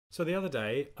So the other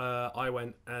day, I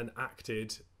went and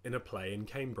acted in a play in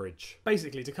Cambridge.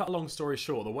 Basically, to cut a long story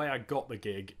short, the way I got the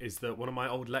gig is that one of my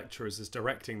old lecturers is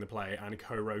directing the play and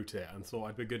co-wrote it and thought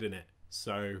I'd be good in it.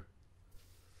 So,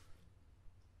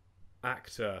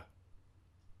 actor.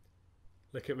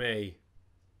 Look at me.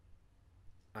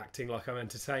 Acting like I'm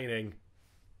entertaining.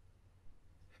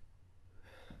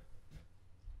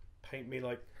 Paint me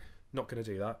like... Not going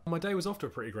to do that. My day was off to a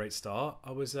pretty great start.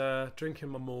 I was drinking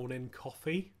my morning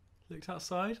coffee. Looked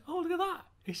outside. Oh, look at that.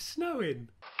 It's snowing.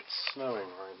 It's snowing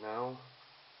right now.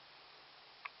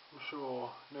 I'm sure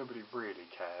nobody really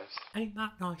cares. Ain't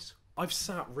that nice? I've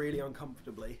sat really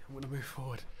uncomfortably. I'm going to move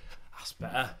forward. That's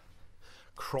better.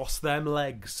 Cross them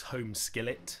legs, home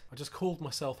skillet. I just called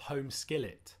myself home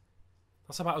skillet.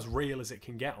 That's about as real as it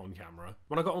can get on camera.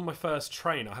 When I got on my first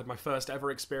train, I had my first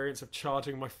ever experience of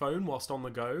charging my phone whilst on the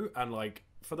go. And like,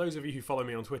 for those of you who follow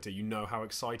me on Twitter, you know how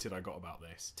excited I got about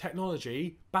this.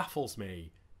 Technology baffles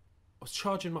me. I was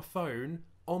charging my phone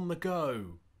on the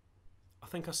go. I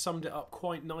think I summed it up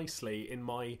quite nicely in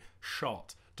my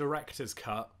shot. Director's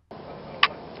cut.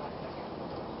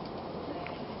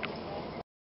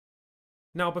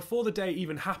 Now, before the day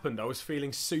even happened, I was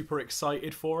feeling super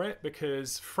excited for it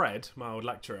because Fred, my old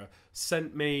lecturer,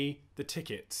 sent me the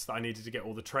tickets that I needed to get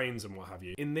all the trains and what have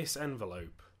you in this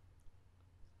envelope.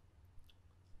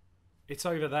 It's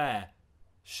over there.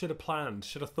 Should have planned,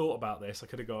 should have thought about this. I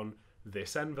could have gone,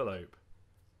 this envelope.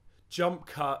 Jump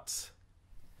cut.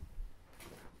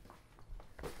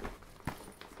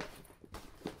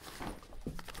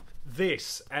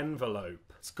 This envelope.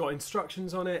 It's got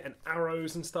instructions on it and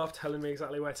arrows and stuff telling me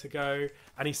exactly where to go.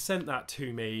 And he sent that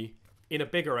to me in a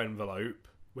bigger envelope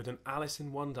with an Alice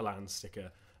in Wonderland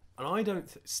sticker. And I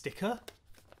don't... Sticker?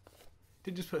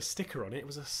 Didn't just put a sticker on it, it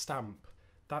was a stamp.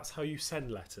 That's how you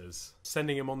send letters.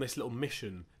 Sending him on this little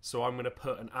mission. So I'm going to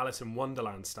put an Alice in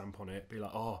Wonderland stamp on it. Be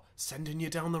like, oh, sending you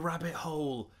down the rabbit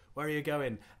hole. Where are you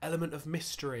going? Element of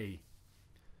mystery.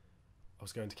 I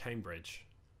was going to Cambridge.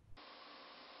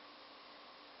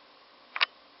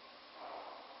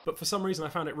 But for some reason I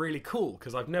found it really cool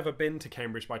because I've never been to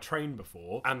Cambridge by train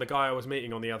before, and the guy I was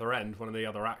meeting on the other end, one of the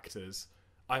other actors,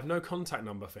 I have no contact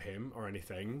number for him or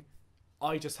anything.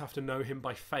 I just have to know him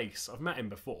by face. I've met him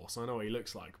before, so I know what he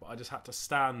looks like, but I just had to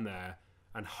stand there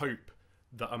and hope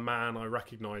that a man I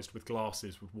recognised with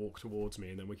glasses would walk towards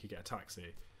me and then we could get a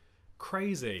taxi.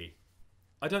 Crazy.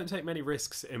 I don't take many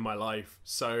risks in my life,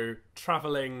 so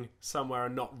travelling somewhere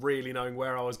and not really knowing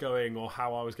where I was going or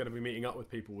how I was going to be meeting up with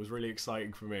people was really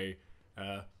exciting for me.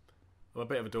 I'm a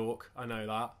bit of a dork, I know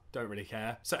that, don't really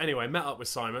care. So anyway, met up with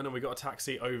Simon and we got a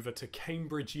taxi over to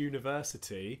Cambridge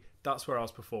University. That's where I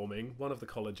was performing, one of the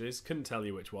colleges, couldn't tell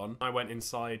you which one. I went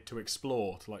inside to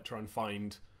explore, to like try and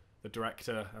find the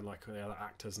director and like the other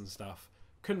actors and stuff.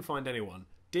 Couldn't find anyone.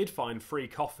 Did find free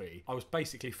coffee. I was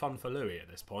basically fun for Louis at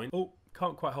this point. Oh,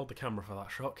 can't quite hold the camera for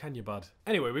that shot, can you, bud?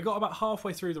 Anyway, we got about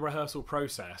halfway through the rehearsal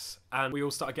process and we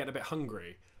all started getting a bit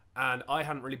hungry. And I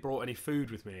hadn't really brought any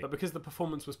food with me. But because the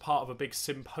performance was part of a big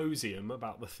symposium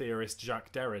about the theorist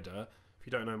Jacques Derrida, if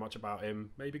you don't know much about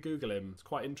him, maybe Google him. It's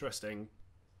quite interesting.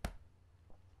 I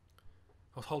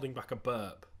was holding back a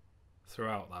burp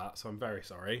throughout that, so I'm very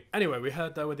sorry. Anyway, we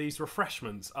heard there were these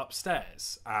refreshments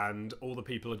upstairs and all the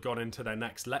people had gone into their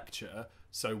next lecture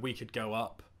so we could go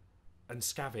up and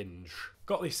scavenge.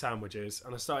 Got these sandwiches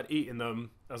and I started eating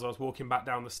them as I was walking back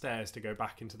down the stairs to go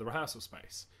back into the rehearsal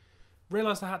space.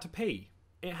 Realised I had to pee.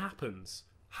 It happens.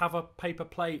 Have a paper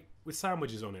plate with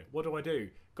sandwiches on it. What do?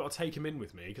 Got to take them in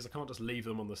with me because I can't just leave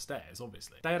them on the stairs,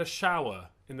 obviously. They had a shower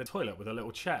in the toilet with a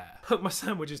little chair. Put my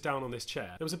sandwiches down on this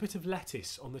chair. There was a bit of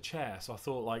lettuce on the chair, so I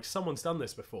thought, like, someone's done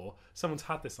this before. Someone's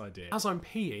had this idea. As I'm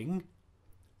peeing,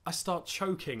 I start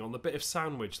choking on the bit of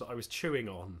sandwich that I was chewing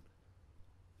on.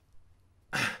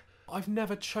 I've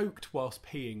never choked whilst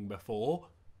peeing before.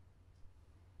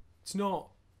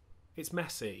 It's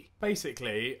messy.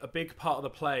 Basically, a big part of the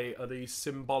play are these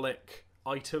symbolic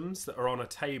items that are on a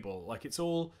table. Like, it's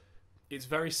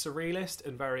very surrealist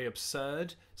and very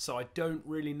absurd, so I don't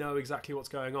really know exactly what's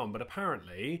going on, but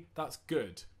apparently that's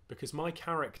good because my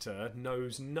character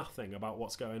knows nothing about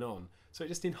what's going on, so it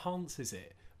just enhances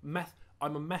it.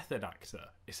 I'm a method actor,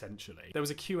 essentially. There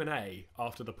was a Q&A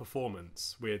after the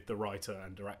performance with the writer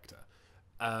and director,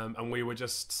 and we were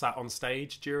just sat on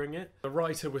stage during it. The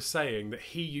writer was saying that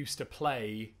he used to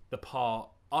play the part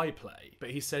I play, but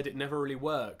he said it never really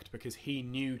worked because he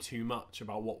knew too much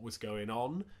about what was going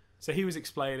on. So he was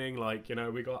explaining, like, you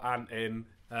know, we got Ant in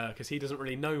because he doesn't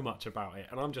really know much about it,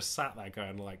 and I'm just sat there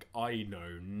going, like, I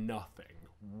know nothing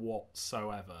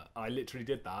whatsoever. I literally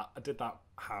did that. I did that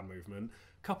hand movement.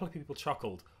 A couple of people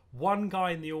chuckled. One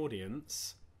guy in the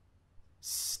audience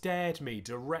stared me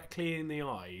directly in the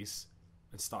eyes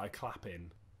and started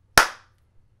clapping.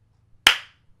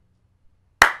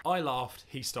 I laughed,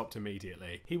 he stopped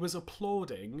immediately. He was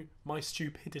applauding my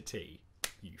stupidity.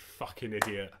 You fucking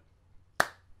idiot.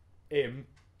 Am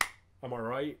I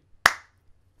right?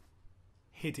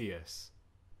 Hideous.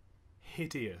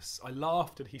 Hideous. I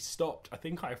laughed and he stopped. I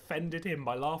think I offended him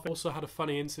by laughing. Also had a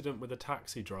funny incident with a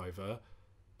taxi driver,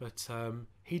 but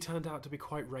he turned out to be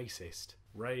quite racist.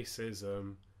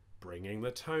 Racism, bringing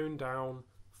the tone down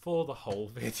for the whole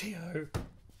video.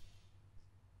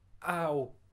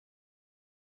 Ow.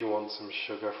 You want some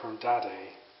sugar from Daddy?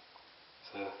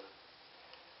 It's a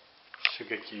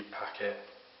sugar cube packet.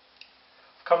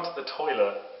 I've come to the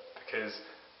toilet because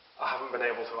I haven't been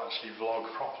able to actually vlog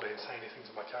properly and say anything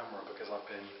to my camera because I've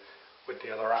been with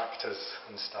the other actors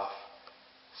and stuff.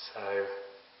 So,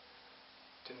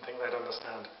 didn't think they'd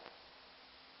understand.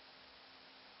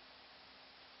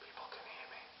 People can hear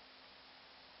me.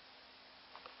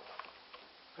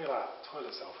 Look at that,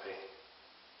 toilet selfie.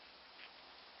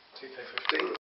 2K15.